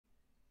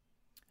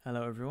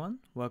Hello everyone,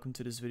 welcome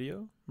to this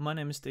video. My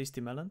name is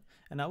Tasty Melon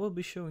and I will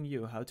be showing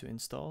you how to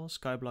install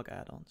Skyblock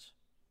add-ons.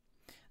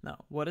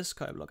 Now, what is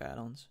Skyblock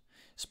add-ons?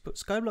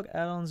 Skyblock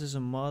add-ons is a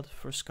mod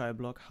for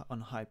Skyblock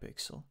on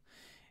Hypixel.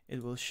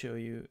 It will show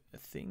you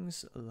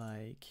things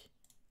like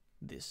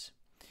this.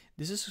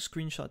 This is a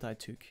screenshot I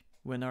took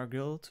when our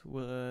guild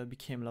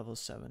became level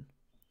 7.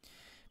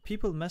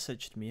 People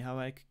messaged me how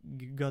I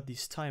got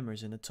these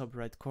timers in the top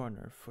right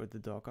corner for the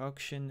dog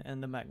auction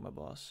and the magma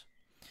boss.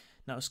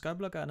 Now,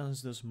 Skyblock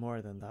add-ons does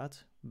more than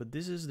that, but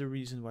this is the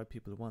reason why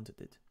people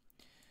wanted it.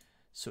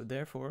 So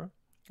therefore,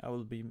 I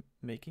will be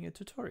making a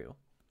tutorial.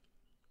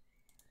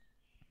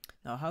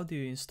 Now, how do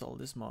you install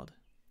this mod?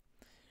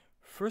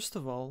 First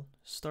of all,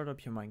 start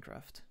up your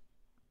Minecraft.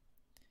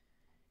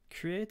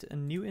 Create a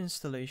new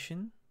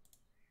installation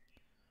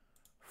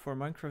for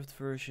Minecraft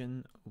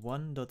version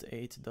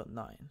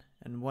 1.8.9,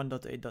 and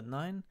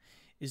 1.8.9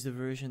 is the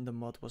version the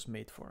mod was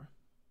made for.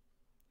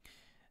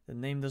 The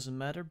name doesn't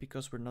matter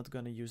because we're not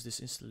going to use this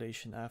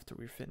installation after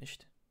we're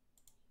finished.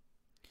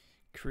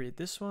 Create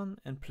this one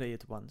and play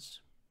it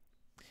once,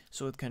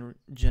 so it can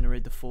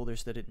generate the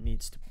folders that it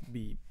needs to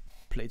be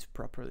played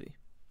properly.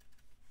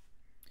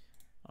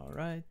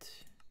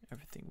 Alright,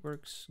 everything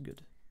works,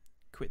 good.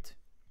 Quit.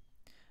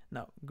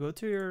 Now, go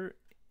to your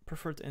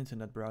preferred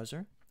internet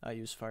browser. I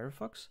use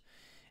Firefox,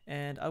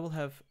 and I will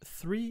have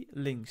 4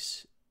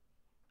 links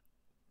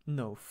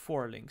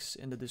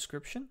in the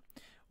description.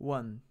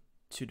 One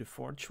to the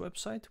Forge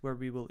website, where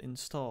we will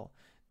install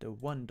the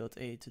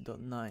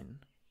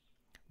 1.8.9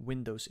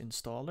 Windows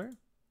installer.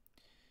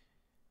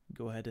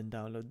 Go ahead and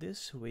download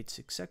this, wait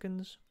 6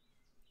 seconds.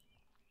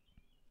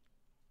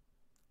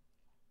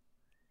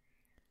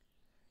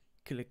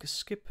 Click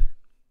skip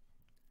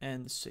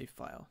and save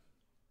file.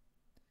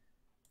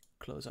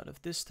 Close out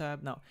of this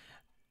tab. Now,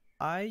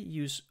 I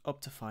use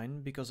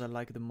Optifine because I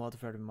like the mod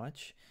very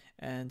much,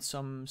 and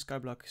some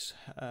Skyblock's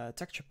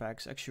texture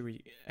packs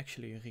actually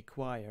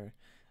require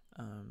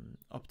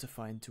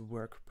Optifine to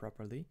work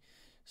properly.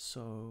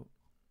 So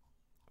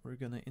we're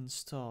gonna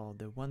install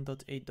the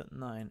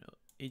 1.8.9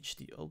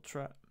 HD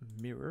Ultra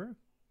Mirror.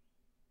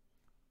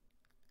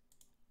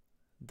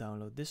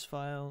 Download this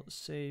file,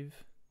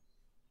 save.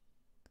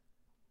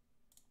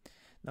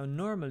 Now,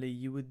 normally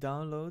you would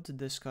download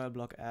the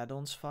Skyblock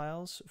add-ons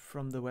files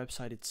from the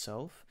website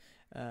itself.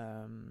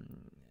 I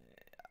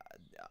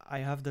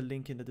have the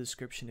link in the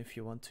description if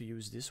you want to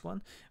use this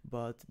one,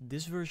 but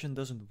this version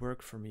doesn't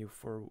work for me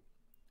for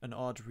an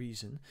odd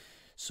reason.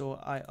 So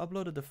I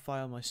uploaded the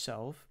file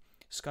myself,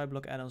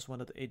 Skyblock add-ons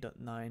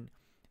 1.8.9,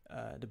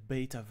 the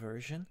beta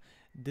version.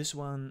 This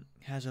one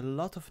has a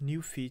lot of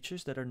new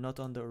features that are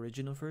not on the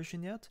original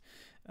version yet.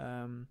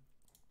 And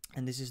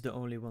this is the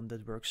only one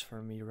that works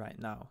for me right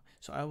now.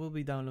 So I will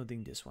be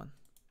downloading this one.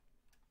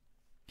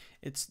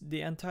 It's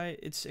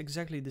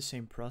exactly the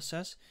same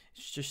process.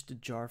 It's just the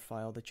jar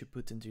file that you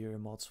put into your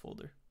mods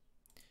folder.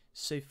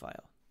 Save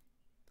file.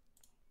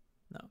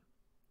 Now,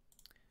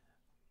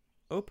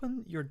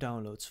 open your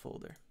downloads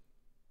folder.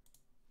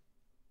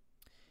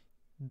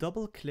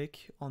 Double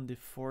click on the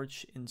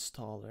Forge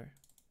installer.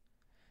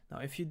 Now,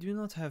 if you do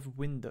not have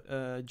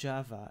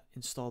Java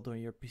installed on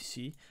your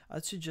PC,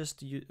 I'd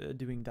suggest you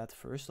doing that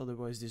first,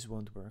 otherwise this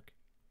won't work.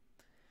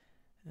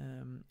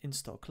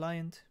 Install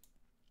client.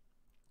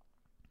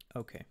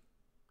 Okay.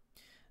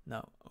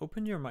 Now,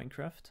 open your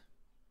Minecraft,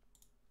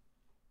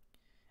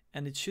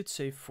 and it should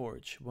say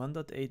Forge,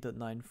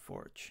 1.8.9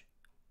 Forge.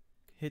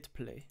 Hit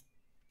play.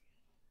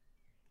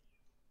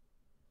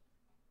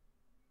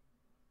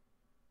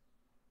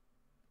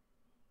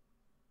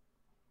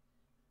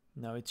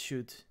 Now it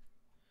should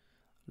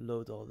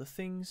load all the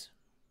things,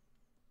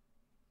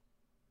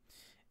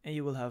 and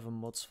you will have a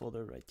mods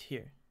folder right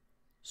here.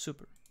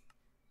 Super.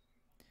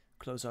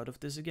 Close out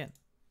of this again.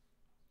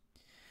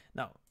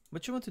 Now,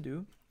 what you want to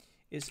do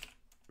is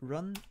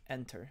run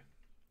enter,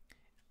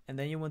 and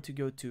then you want to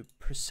go to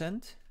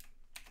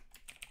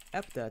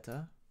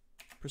 %appdata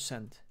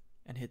 %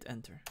 and hit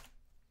enter.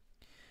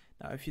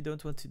 Now, if you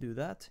don't want to do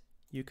that,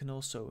 you can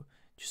also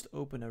just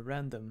open a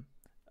random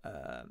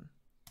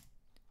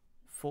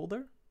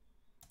folder,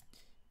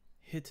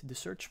 hit the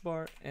search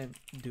bar and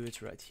do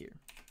it right here.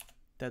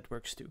 That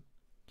works too.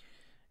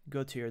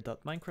 Go to your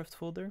 .minecraft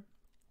folder,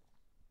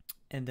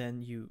 and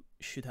then you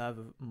should have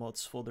a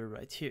mods folder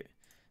right here.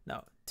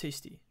 Now,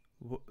 Tasty,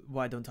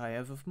 why don't I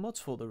have a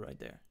mods folder right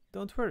there?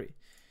 Don't worry.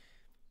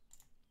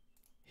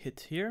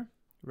 Hit here,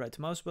 right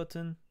mouse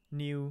button,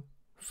 new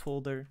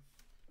folder,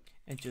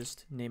 and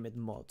just name it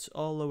mods.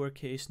 All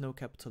lowercase, no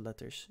capital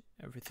letters.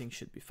 Everything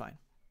should be fine.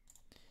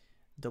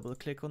 Double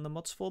click on the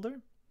mods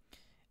folder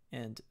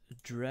and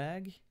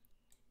drag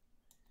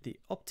the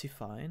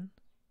Optifine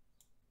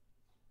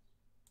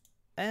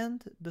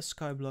and the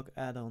Skyblock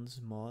add-ons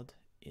mod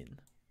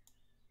in.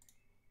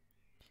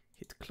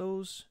 Hit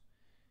close,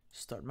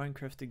 start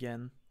Minecraft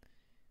again,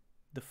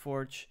 the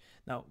Forge.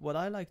 Now, what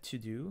I like to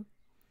do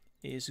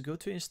is go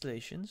to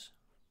installations,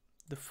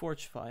 the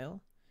Forge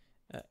file,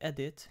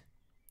 edit,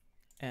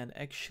 and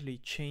actually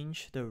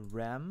change the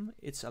RAM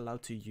it's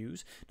allowed to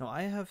use. Now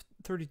I have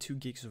 32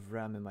 gigs of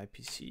RAM in my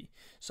PC,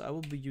 so I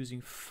will be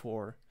using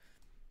 4.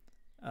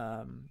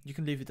 You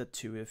can leave it at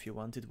 2 if you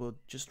want, it will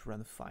just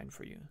run fine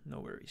for you, no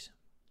worries.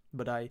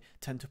 But I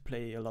tend to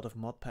play a lot of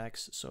mod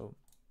packs, so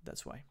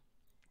that's why.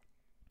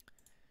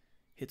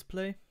 Hit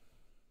play.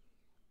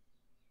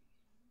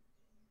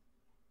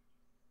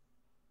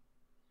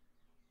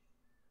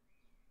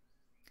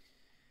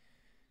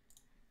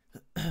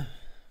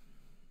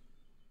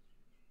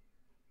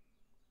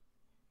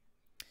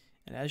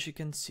 And as you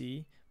can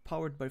see,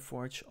 powered by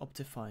Forge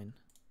Optifine.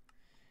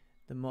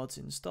 The mod's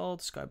installed,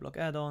 Skyblock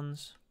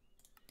add-ons.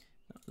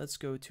 Now let's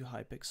go to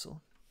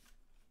Hypixel.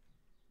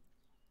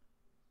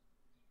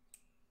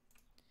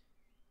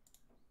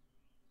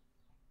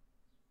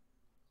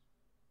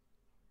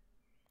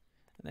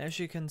 And as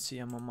you can see,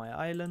 I'm on my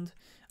island.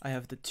 I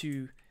have the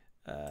 2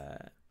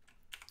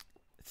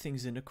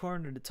 things in the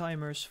corner, the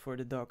timers for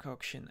the Dark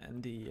Auction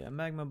and the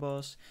Magma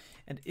Boss.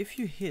 And if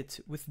you hit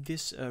with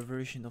this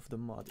version of the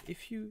mod,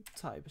 if you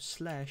type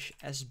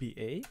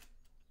 /SBA,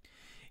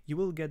 you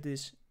will get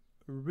this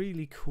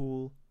really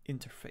cool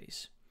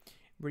interface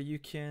where you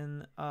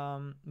can,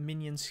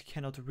 minions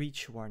cannot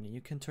reach warning, you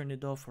can turn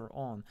it off or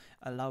on,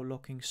 allow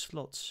locking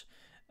slots.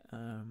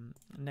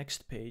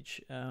 Next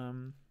page.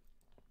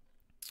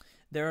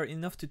 There are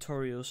enough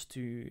tutorials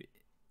to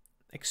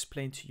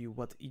explain to you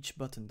what each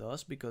button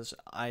does, because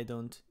I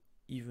don't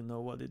even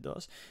know what it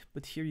does.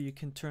 But here you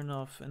can turn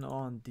off and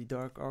on the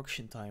Dark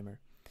Auction timer.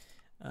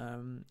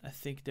 I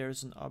think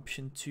there's an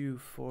option too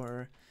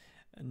for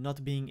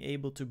not being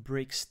able to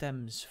break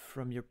stems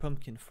from your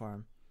pumpkin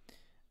farm.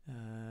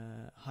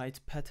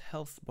 Hide pet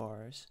health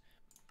bars,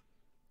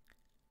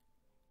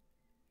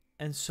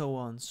 and so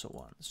on, so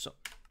on. So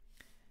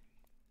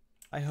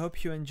I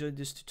hope you enjoyed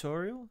this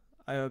tutorial.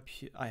 I hope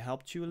I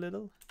helped you a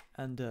little,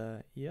 and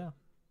yeah,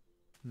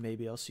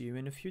 maybe I'll see you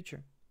in the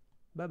future.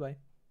 Bye bye.